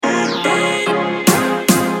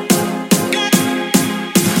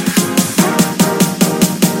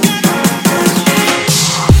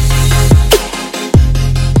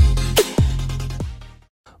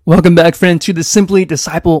Welcome back, friend, to the Simply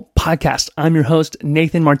Disciple podcast. I'm your host,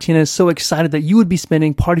 Nathan Martinez. So excited that you would be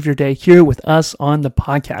spending part of your day here with us on the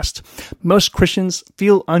podcast. Most Christians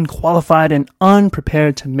feel unqualified and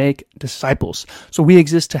unprepared to make disciples. So we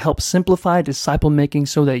exist to help simplify disciple making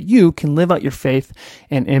so that you can live out your faith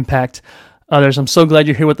and impact others. I'm so glad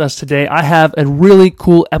you're here with us today. I have a really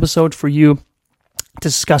cool episode for you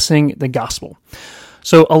discussing the gospel.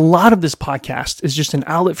 So a lot of this podcast is just an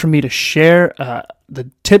outlet for me to share the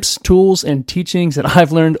tips, tools, and teachings that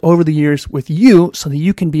I've learned over the years with you so that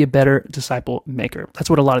you can be a better disciple maker. That's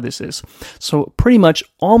what a lot of this is. So pretty much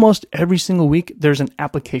almost every single week, there's an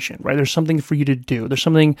application, right? There's something for you to do. There's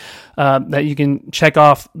something that you can check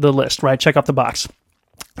off the list, right? Check off the box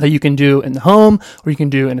that you can do in the home, or you can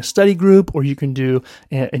do in a study group, or you can do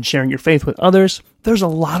in sharing your faith with others. There's a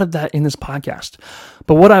lot of that in this podcast.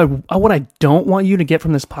 But what I don't want you to get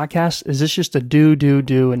from this podcast is it's just a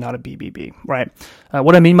do, and not a be, right?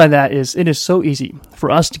 What I mean by that is it is so easy for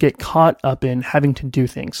us to get caught up in having to do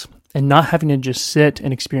things and not having to just sit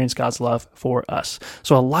and experience God's love for us.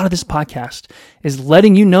 So a lot of this podcast is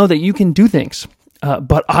letting you know that you can do things.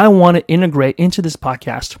 But I want to integrate into this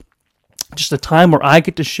podcast just a time where I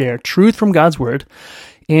get to share truth from God's word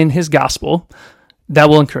in his gospel that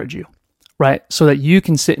will encourage you, right? So that you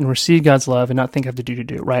can sit and receive God's love and not think I have to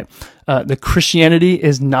do, right? The Christianity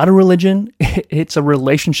is not a religion. It's a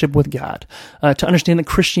relationship with God. To understand that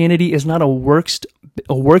Christianity is not a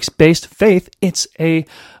works-based faith. It's a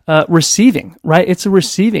receiving, right? It's a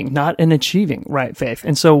receiving, not an achieving, right, faith.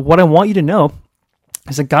 And so what I want you to know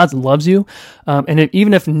is that God loves you.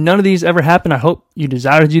 Even if none of these ever happen, I hope you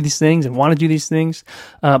desire to do these things and want to do these things.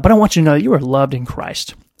 But I want you to know that you are loved in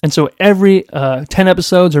Christ. And so every 10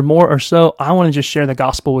 episodes or more or so, I want to just share the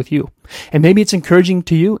gospel with you. And maybe it's encouraging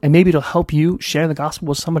to you, and maybe it'll help you share the gospel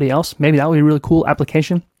with somebody else. Maybe that would be a really cool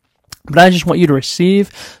application. But I just want you to receive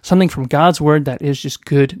something from God's word that is just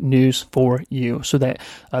good news for you, so that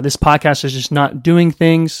this podcast is just not doing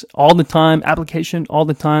things all the time, application all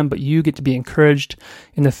the time, but you get to be encouraged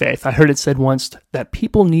in the faith. I heard it said once that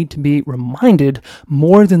people need to be reminded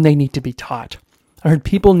more than they need to be taught. I heard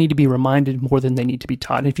people need to be reminded more than they need to be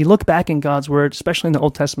taught. And if you look back in God's word, especially in the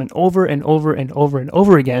Old Testament, over and over and over and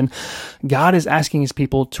over again, God is asking his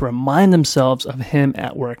people to remind themselves of him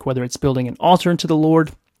at work, whether it's building an altar to the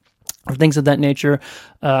Lord, or things of that nature.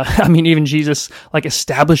 Even Jesus, like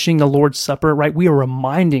establishing the Lord's Supper, right? We are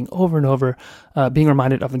reminding over and over, being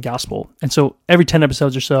reminded of the gospel. And so every 10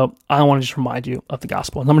 episodes or so, I want to just remind you of the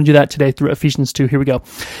gospel. And I'm going to do that today through Ephesians 2. Here we go.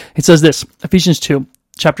 It says this, Ephesians 2,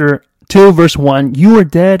 chapter 2, verse 1, "You were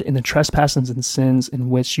dead in the trespasses and sins in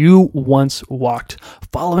which you once walked,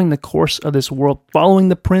 following the course of this world, following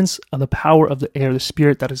the prince of the power of the air, the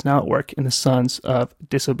spirit that is now at work in the sons of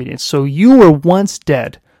disobedience." So you were once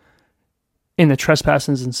dead in the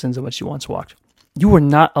trespasses and sins in which you once walked. You were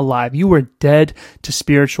not alive. You were dead to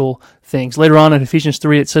spiritual things. Later on in Ephesians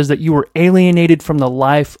 3, it says that you were alienated from the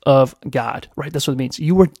life of God, right? That's what it means.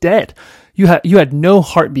 You were dead. You had no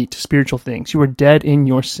heartbeat to spiritual things. You were dead in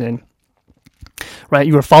your sin, right?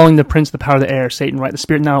 You were following the prince of the power of the air, Satan, right? The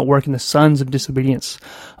spirit now at work in the sons of disobedience,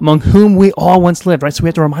 among whom we all once lived, right? So we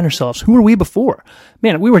have to remind ourselves, who were we before?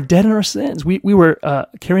 Man, we were dead in our sins. We were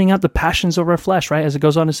carrying out the passions of our flesh, right? As it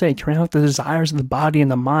goes on to say, carrying out the desires of the body and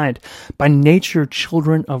the mind, by nature,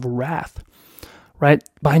 children of wrath, right?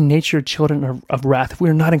 By nature, children of wrath. If we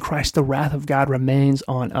are not in Christ, the wrath of God remains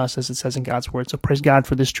on us, as it says in God's word. So praise God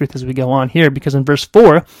for this truth as we go on here, because in verse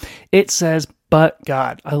 4, it says, "But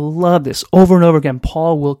God." I love this. Over and over again,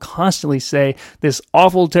 Paul will constantly say this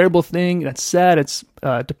awful, terrible thing that's sad, it's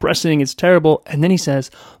depressing, it's terrible. And then he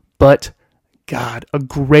says, "But God," a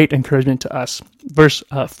great encouragement to us. Verse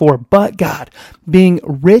 4, "But God, being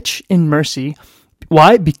rich in mercy."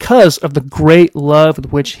 Why? Because of the great love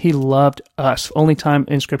with which he loved us. Only time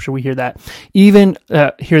in Scripture we hear that. Even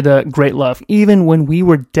hear the great love. Even when we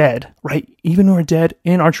were dead, right? Even when we were dead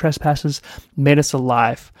in our trespasses, made us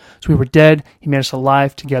alive. So we were dead, he made us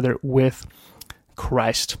alive together with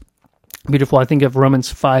Christ. Beautiful. I think of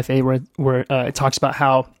Romans 5:8, where it talks about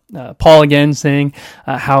how Paul again saying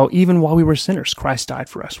how even while we were sinners, Christ died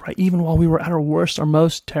for us, right? Even while we were at our worst, our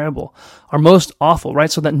most terrible, our most awful,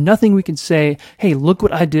 right? So that nothing we can say, hey, look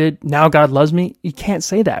what I did, now God loves me. You can't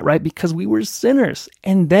say that, right? Because we were sinners,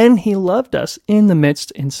 and then he loved us in the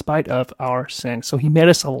midst, in spite of our sin. So he made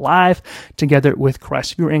us alive together with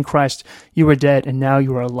Christ. If you were in Christ, you were dead, and now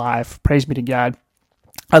you are alive. Praise be to God.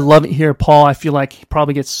 I love it here. Paul, I feel like he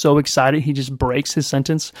probably gets so excited, he just breaks his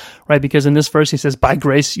sentence, right? Because in this verse, he says, by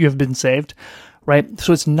grace you have been saved, right?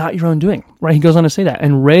 So it's not your own doing, right? He goes on to say that,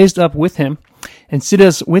 and raised up with him, and seated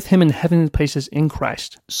us with him in heavenly places in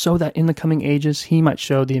Christ, so that in the coming ages he might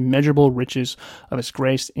show the immeasurable riches of his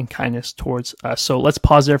grace and kindness towards us. So let's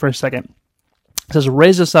pause there for a second. It says,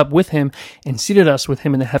 raised us up with him and seated us with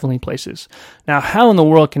him in the heavenly places. Now, how in the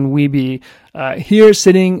world can we be here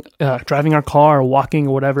sitting, driving our car or walking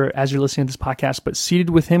or whatever as you're listening to this podcast, but seated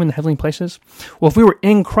with him in the heavenly places? Well, if we were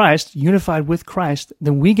in Christ, unified with Christ,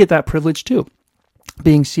 then we get that privilege too,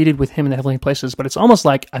 being seated with him in the heavenly places. But it's almost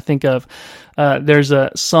like, I think of, there's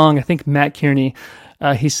a song, I think Matt Kearney,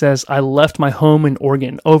 he says, I left my home in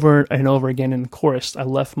Oregon, over and over again in the chorus. I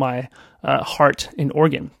left my heart in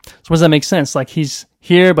Oregon. So what does that make sense? Like he's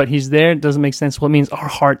here, but he's there. It doesn't make sense. Well, it means our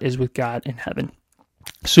heart is with God in heaven.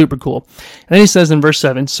 Super cool. And then he says in verse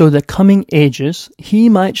 7, so the coming ages, he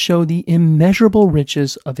might show the immeasurable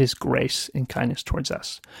riches of his grace and kindness towards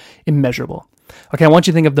us. Immeasurable. Okay, I want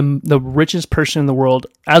you to think of the richest person in the world.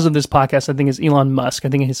 As of this podcast, I think is Elon Musk. I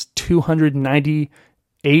think it's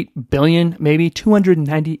 298 billion, maybe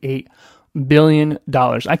 $298 billion.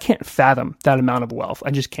 I can't fathom that amount of wealth.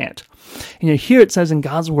 I just can't. And here it says in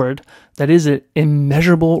God's word that is it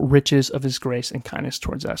immeasurable riches of his grace and kindness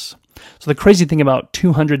towards us. So the crazy thing about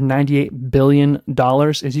 $298 billion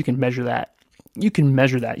is you can measure that. You can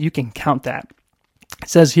measure that. You can count that. It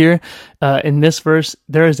says here in this verse,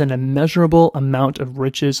 there is an immeasurable amount of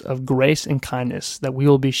riches of grace and kindness that we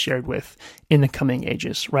will be shared with in the coming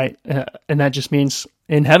ages, right? And that just means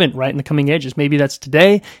in heaven, right? In the coming ages. Maybe that's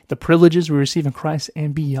today, the privileges we receive in Christ,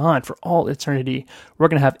 and beyond for all eternity. We're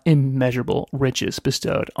going to have immeasurable riches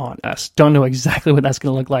bestowed on us. Don't know exactly what that's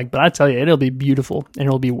going to look like, but I tell you, it'll be beautiful and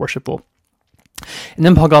it'll be worshipful. And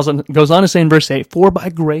then Paul goes on to say in verse 8, for by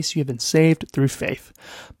grace you have been saved through faith.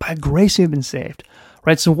 By grace you have been saved.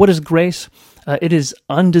 Right, so what is grace? It is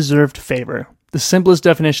undeserved favor. The simplest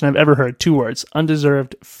definition I've ever heard, 2 words,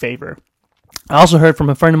 undeserved favor. I also heard from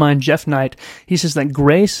a friend of mine, Jeff Knight. He says that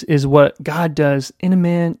grace is what God does in a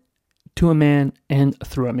man, to a man, and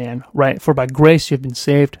through a man, right? For by grace you have been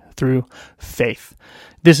saved through faith.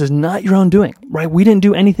 This is not your own doing, right? We didn't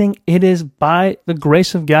do anything. It is by the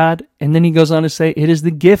grace of God. And then he goes on to say, it is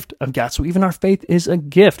the gift of God. So even our faith is a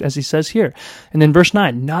gift, as he says here. And then verse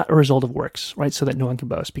 9, not a result of works, right? So that no one can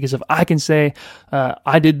boast. Because if I can say,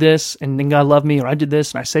 I did this and then God loved me, or I did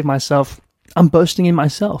this and I saved myself, I'm boasting in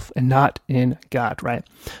myself and not in God, right?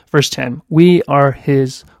 Verse 10, we are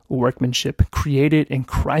his workmanship, created in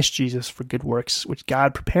Christ Jesus for good works, which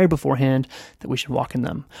God prepared beforehand that we should walk in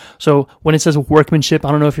them. So when it says workmanship,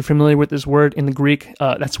 I don't know if you're familiar with this word in the Greek,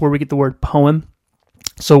 that's where we get the word poem.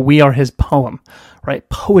 So we are his poem, right?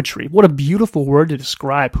 Poetry. What a beautiful word to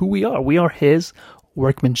describe who we are. We are his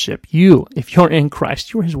workmanship. You, if you're in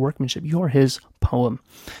Christ, you're his workmanship. You are his poem,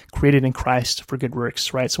 created in Christ for good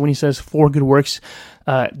works, right? So when he says for good works,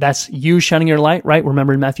 that's you shining your light, right?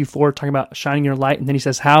 Remember in Matthew 4, talking about shining your light, and then he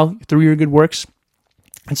says how? Through your good works.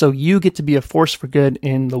 And so you get to be a force for good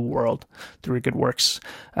in the world through your good works.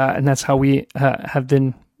 And that's how we have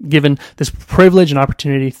been given this privilege and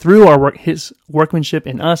opportunity through our work, his workmanship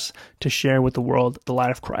in us, to share with the world the light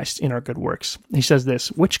of Christ in our good works. He says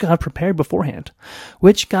this, which God prepared beforehand,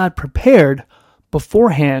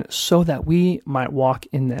 so that we might walk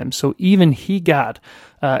in them. So even God,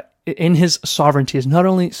 in his sovereignty, has not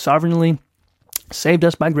only sovereignly saved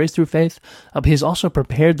us by grace through faith, but he's also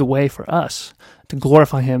prepared the way for us to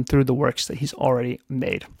glorify him through the works that he's already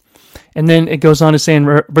made. And then it goes on to say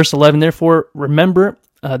in verse 11, therefore, remember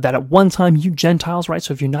that at one time you Gentiles, right?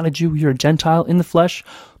 So if you're not a Jew, you're a Gentile in the flesh,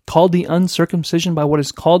 called the uncircumcision by what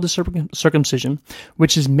is called the circumcision,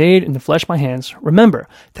 which is made in the flesh by hands. Remember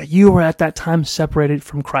that you were at that time separated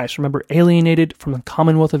from Christ. Remember, alienated from the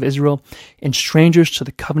commonwealth of Israel and strangers to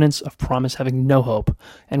the covenants of promise, having no hope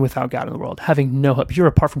and without God in the world. Having no hope. You're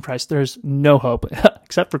apart from Christ. There's no hope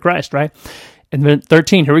except for Christ, right? And then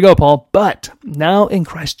 13, here we go, Paul. But now in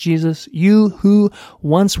Christ Jesus, you who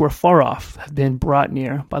once were far off have been brought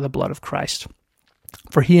near by the blood of Christ.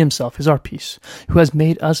 For he himself is our peace, who has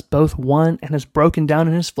made us both one and has broken down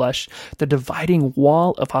in his flesh the dividing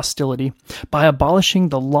wall of hostility by abolishing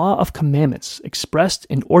the law of commandments expressed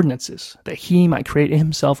in ordinances, that he might create in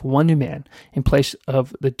himself one new man in place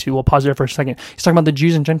of the two. We'll pause there for a second. He's talking about the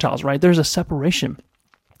Jews and Gentiles, right? There's a separation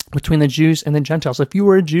between the Jews and the Gentiles. If you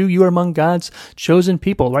were a Jew, you are among God's chosen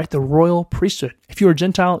people, right? The royal priesthood. If you are a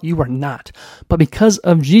Gentile, you are not. But because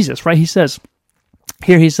of Jesus, right? He says,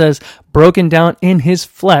 broken down in his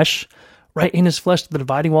flesh, right? In his flesh, the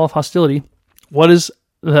dividing wall of hostility. What is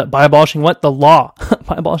by abolishing what? The law.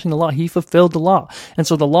 By abolishing the law, he fulfilled the law. And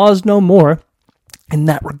so the law is no more in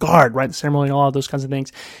that regard, right? The ceremonial law, those kinds of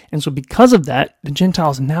things. And so because of that, the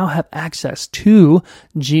Gentiles now have access to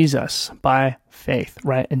Jesus by faith,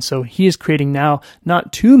 right? And so he is creating now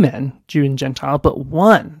not two men, Jew and Gentile, but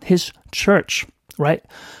one, his church, right?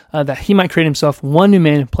 That he might create himself one new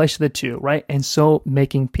man in place of the two, right? And so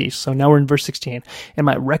making peace. So now we're in verse 16. And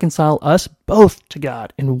might reconcile us both to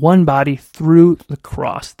God in one body through the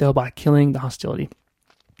cross, thereby killing the hostility.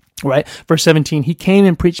 Right? Verse 17, he came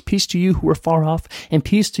and preached peace to you who were far off and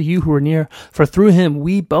peace to you who are near. For through him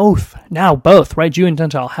we both, right, Jew and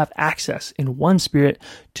Gentile, have access in one spirit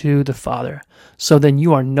to the Father. So then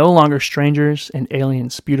you are no longer strangers and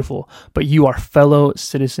aliens, beautiful, but you are fellow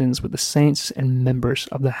citizens with the saints and members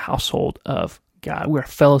of the household of God. We are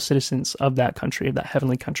fellow citizens of that country, of that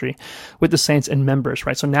heavenly country, with the saints and members,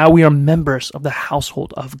 right? So now we are members of the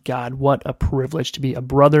household of God. What a privilege to be a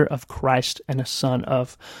brother of Christ and a son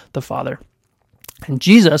of the Father. And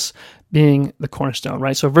Jesus being the cornerstone,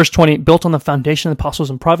 right? So verse 20, built on the foundation of the apostles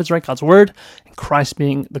and prophets, right? God's word, and Christ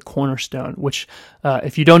being the cornerstone, which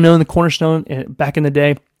if you don't know the cornerstone, back in the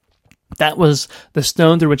day, that was the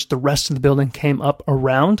stone through which the rest of the building came up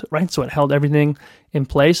around, right? So it held everything in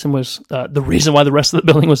place and was the reason why the rest of the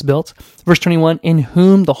building was built. Verse 21, in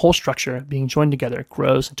whom the whole structure, being joined together,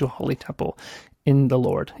 grows into a holy temple in the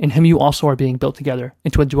Lord. In him you also are being built together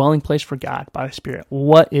into a dwelling place for God by the Spirit.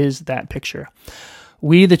 What is that picture?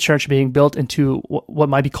 We, the church, being built into what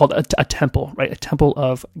might be called a temple, right? A temple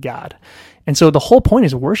of God. And so the whole point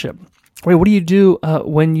is worship. Right, what do you do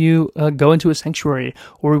when you go into a sanctuary,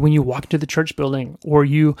 or when you walk into the church building, or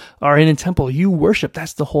you are in a temple? You worship.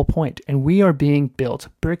 That's the whole point. And we are being built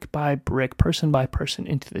brick by brick, person by person,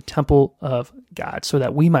 into the temple of God, so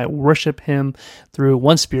that we might worship him through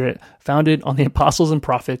one Spirit, founded on the apostles and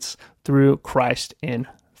prophets, through Christ in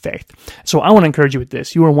faith. So I want to encourage you with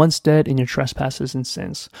this. You were once dead in your trespasses and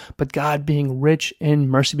sins, but God, being rich in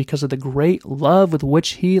mercy because of the great love with which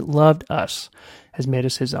he loved us, has made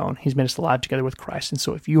us his own. He's made us alive together with Christ. And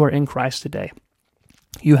so if you are in Christ today,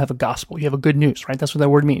 you have a gospel. You have a good news, right? That's what that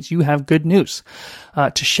word means. You have good news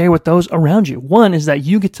to share with those around you. One is that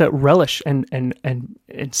you get to relish and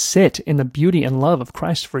sit in the beauty and love of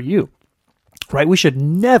Christ for you. Right? We should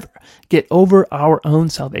never get over our own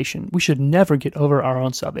salvation. We should never get over our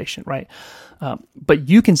own salvation, right? But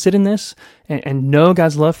you can sit in this and know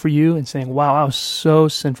God's love for you and saying, wow, I was so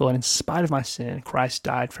sinful, and in spite of my sin, Christ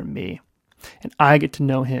died for me, and I get to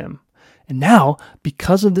know him. And now,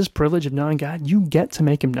 because of this privilege of knowing God, you get to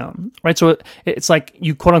make him known, right? So it's like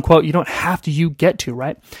you, quote unquote, you don't have to, you get to,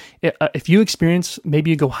 right? If you experience,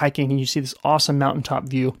 maybe you go hiking and you see this awesome mountaintop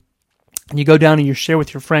view, and you go down and you share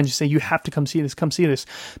with your friends, you say, you have to come see this.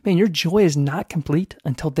 Man, your joy is not complete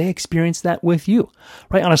until they experience that with you,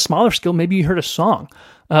 right? On a smaller scale, maybe you heard a song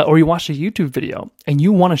or you watched a YouTube video and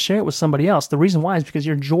you want to share it with somebody else. The reason why is because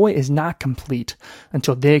your joy is not complete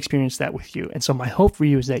until they experience that with you. And so my hope for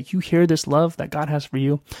you is that you hear this love that God has for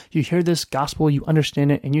you. You hear this gospel, you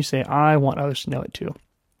understand it, and you say, I want others to know it too.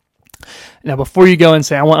 Now, before you go and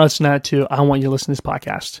say, I want others to know it too, I want you to listen to this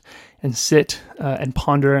podcast and sit and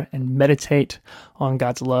ponder and meditate on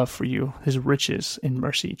God's love for you, his riches in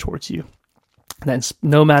mercy towards you. And then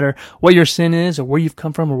no matter what your sin is or where you've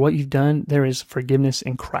come from or what you've done, there is forgiveness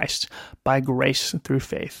in Christ by grace through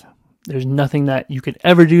faith. There's nothing that you could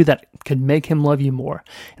ever do that could make him love you more.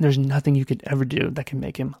 And there's nothing you could ever do that can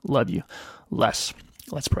make him love you less.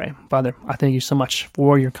 Let's pray. Father, I thank you so much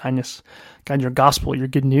for your kindness, God, your gospel, your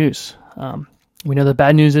good news. We know the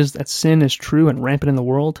bad news is that sin is true and rampant in the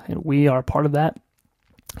world, and we are part of that.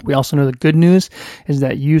 We also know the good news is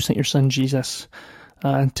that you sent your son Jesus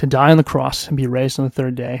to die on the cross and be raised on the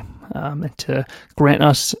third day, and to grant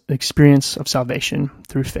us the experience of salvation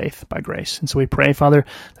through faith by grace. And so we pray, Father,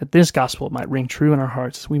 that this gospel might ring true in our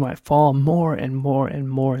hearts. We might fall more and more and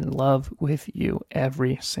more in love with you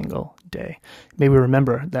every single day. May we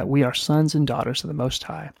remember that we are sons and daughters of the Most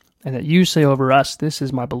High, and that you say over us, this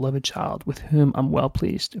is my beloved child with whom I'm well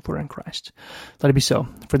pleased if we're in Christ. Let it be so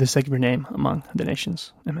for the sake of your name among the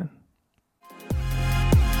nations. Amen.